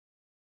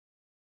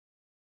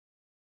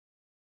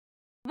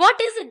What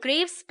is a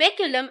grave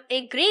speculum?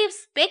 A grave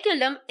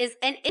speculum is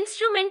an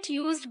instrument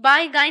used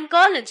by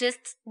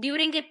gynecologists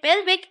during a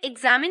pelvic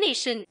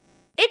examination.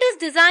 It is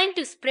designed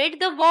to spread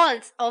the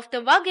walls of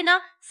the vagina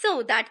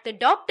so that the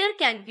doctor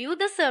can view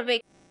the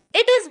cervix.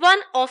 It is one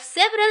of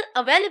several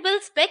available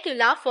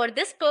specula for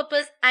this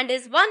purpose and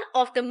is one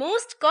of the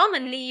most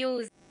commonly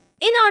used.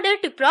 In order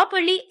to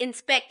properly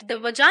inspect the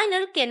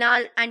vaginal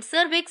canal and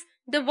cervix,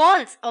 the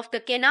walls of the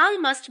canal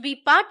must be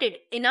parted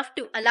enough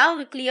to allow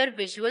a clear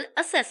visual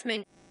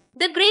assessment.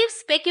 The grave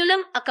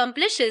speculum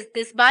accomplishes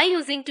this by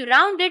using two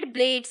rounded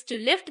blades to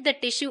lift the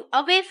tissue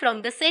away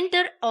from the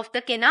center of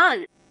the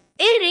canal.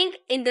 A ring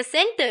in the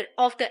center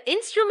of the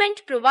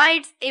instrument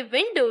provides a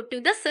window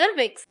to the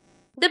cervix.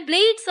 The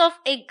blades of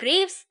a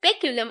grave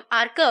speculum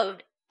are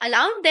curved,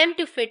 allowing them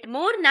to fit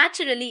more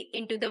naturally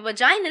into the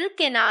vaginal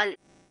canal.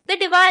 The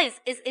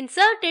device is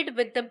inserted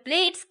with the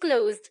blades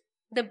closed.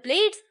 The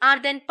blades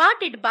are then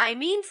parted by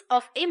means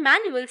of a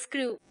manual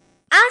screw.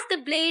 As the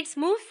blades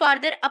move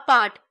farther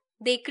apart,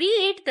 they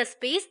create the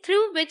space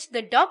through which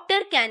the doctor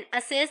can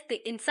assess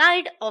the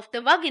inside of the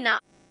vagina.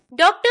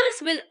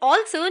 Doctors will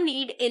also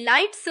need a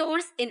light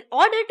source in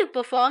order to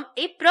perform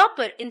a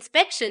proper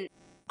inspection.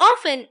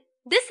 Often,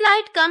 this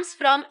light comes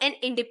from an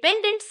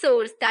independent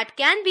source that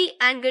can be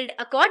angled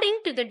according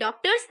to the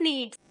doctor's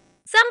needs.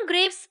 Some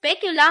grave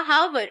specula,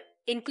 however,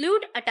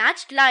 include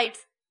attached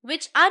lights,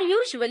 which are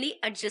usually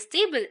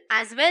adjustable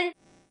as well.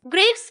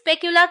 Grave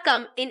specula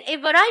come in a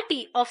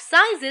variety of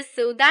sizes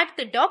so that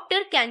the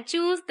doctor can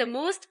choose the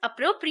most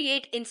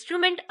appropriate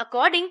instrument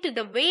according to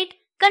the weight,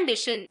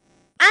 condition,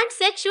 and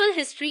sexual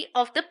history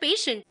of the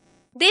patient.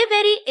 They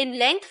vary in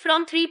length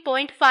from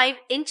 3.5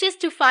 inches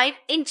to 5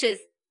 inches,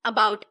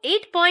 about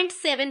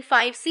 8.75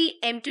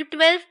 cm to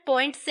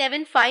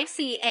 12.75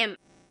 cm.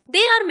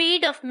 They are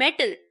made of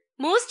metal,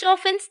 most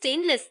often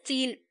stainless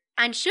steel,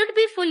 and should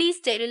be fully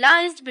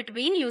sterilized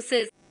between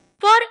uses.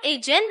 For a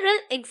general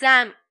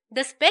exam,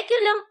 the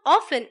speculum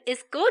often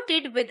is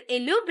coated with a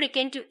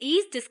lubricant to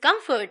ease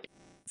discomfort.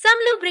 Some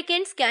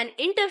lubricants can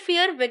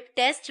interfere with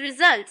test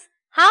results.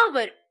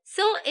 However,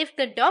 so if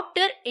the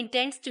doctor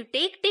intends to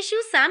take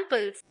tissue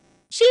samples,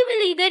 she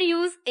will either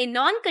use a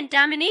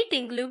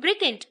non-contaminating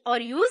lubricant or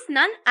use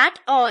none at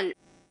all.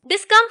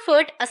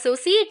 Discomfort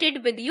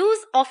associated with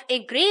use of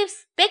a grave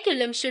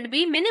speculum should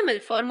be minimal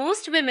for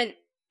most women.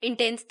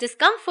 Intense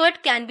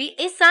discomfort can be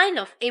a sign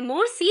of a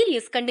more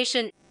serious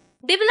condition.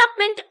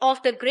 Development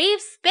of the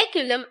grave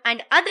speculum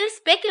and other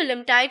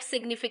speculum types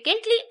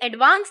significantly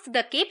advanced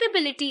the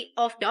capability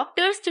of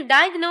doctors to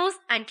diagnose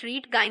and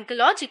treat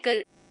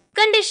gynecological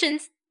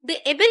conditions. The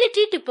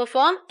ability to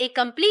perform a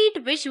complete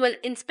visual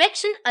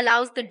inspection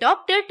allows the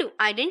doctor to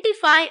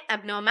identify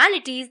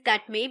abnormalities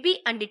that may be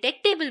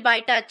undetectable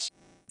by touch,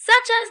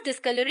 such as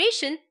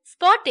discoloration,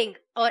 spotting,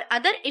 or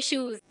other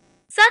issues.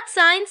 Such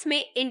signs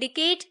may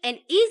indicate an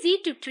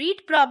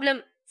easy-to-treat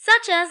problem,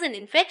 such as an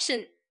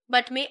infection,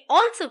 but may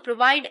also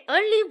provide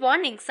early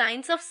warning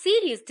signs of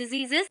serious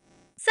diseases,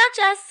 such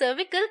as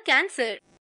cervical cancer.